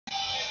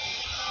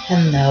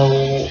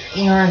Hello,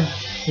 Aaron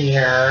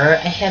here.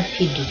 I have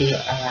PDD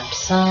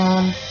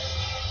Autism,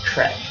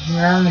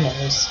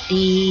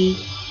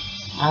 Neurodiversity,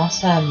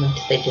 also I'm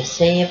mentally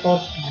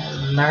disabled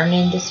and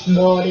learning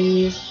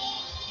disabilities.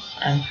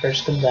 I'm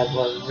first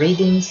level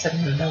reading,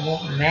 second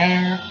level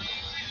math,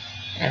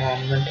 and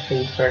I'm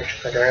mentally first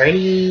grade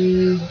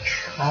age,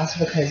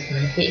 also because of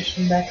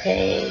medications I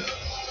take.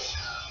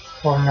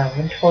 For my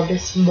mental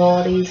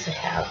disabilities, I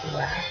have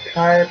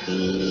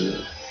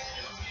therapy,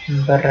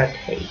 but I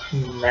take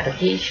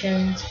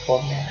medications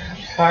for my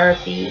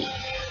therapy.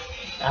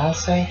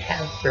 Also, I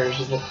have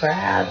virtual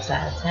crowds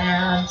at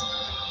times,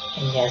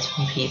 and yes,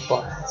 when people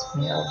ask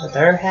me over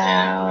their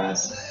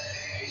house,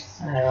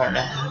 I don't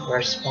know how to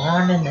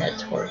respond, and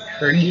that's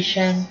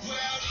torturation.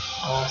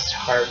 Also,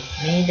 hard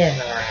for me to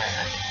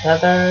interact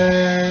with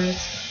others.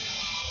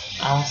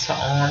 Also,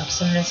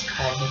 autism is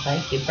kind of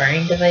like a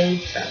brain delay,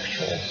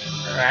 sexual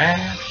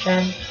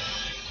interaction,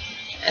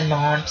 and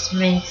autism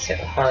makes it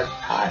hard to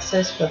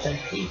process what other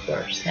people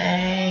are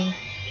saying.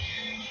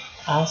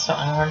 Also,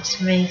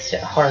 autism makes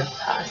it hard to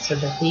process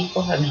other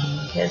people have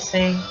been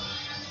kissing,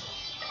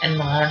 and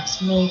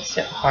autism makes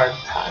it hard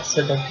to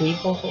process other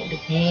people holding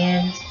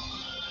hands.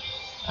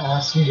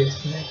 Also,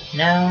 just to make you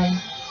know,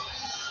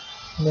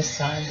 the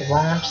signs of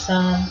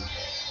autism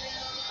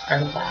are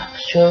lack of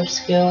social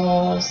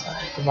skills,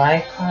 lack of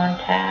eye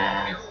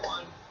contact,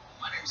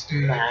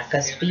 lack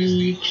of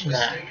speech,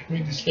 lack of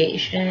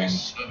communication,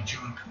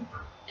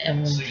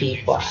 and when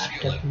people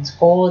act up in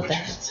school,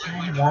 that's a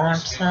sign of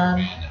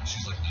autism.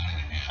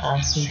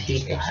 Awesome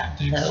people have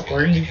no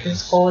grades in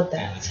school,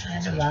 that's a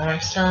sign of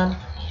autism.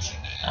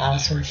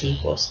 Awesome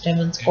people STEM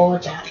in school,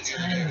 that's a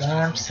sign of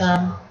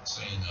autism.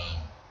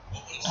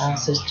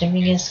 Also,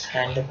 stimming is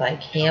kind of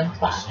like hand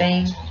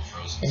clapping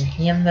and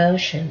hand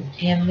motion,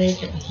 hand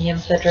movement,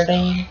 hand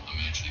fidgeting.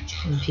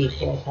 And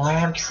people with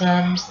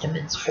autism, STEM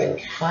in school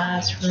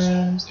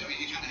classrooms,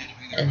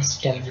 and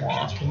STEM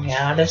walking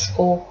out of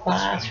school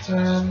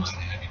classrooms.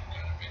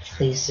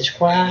 Please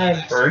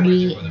subscribe,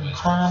 rate, and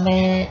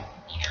comment.